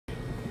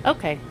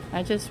Okay,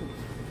 I just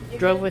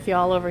drove with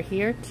y'all over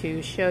here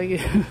to show you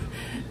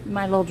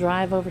my little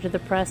drive over to the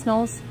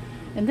Presnells.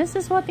 And this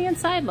is what the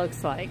inside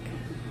looks like.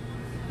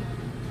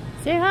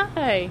 Say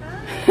hi.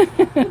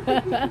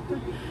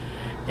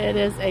 It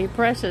is a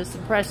precious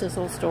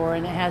little store,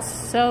 and it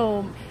has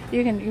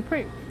you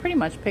pretty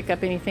much pick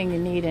up anything you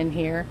need in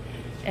here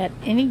at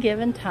any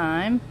given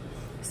time.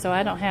 So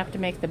I don't have to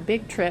make the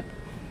big trip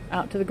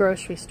out to the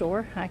grocery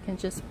store. I can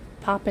just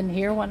pop in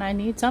here when I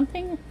need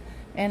something,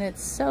 and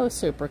it's so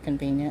super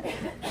convenient.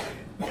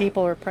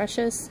 People are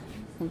precious,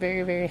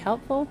 very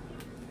helpful,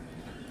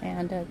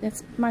 and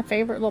it's my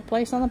favorite little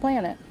place on the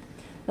planet.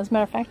 As a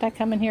matter of fact, I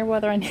come in here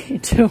whether I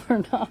need to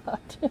or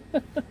not.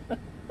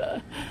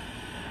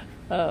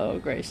 Oh,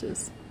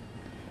 gracious.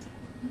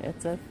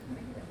 It's a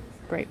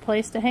great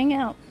place to hang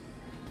out.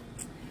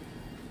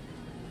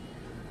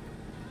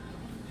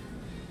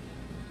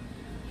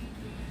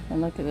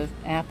 And look at the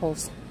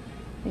apples.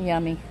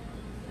 Yummy.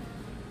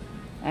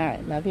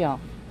 Alright, love y'all.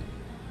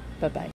 Bye-bye.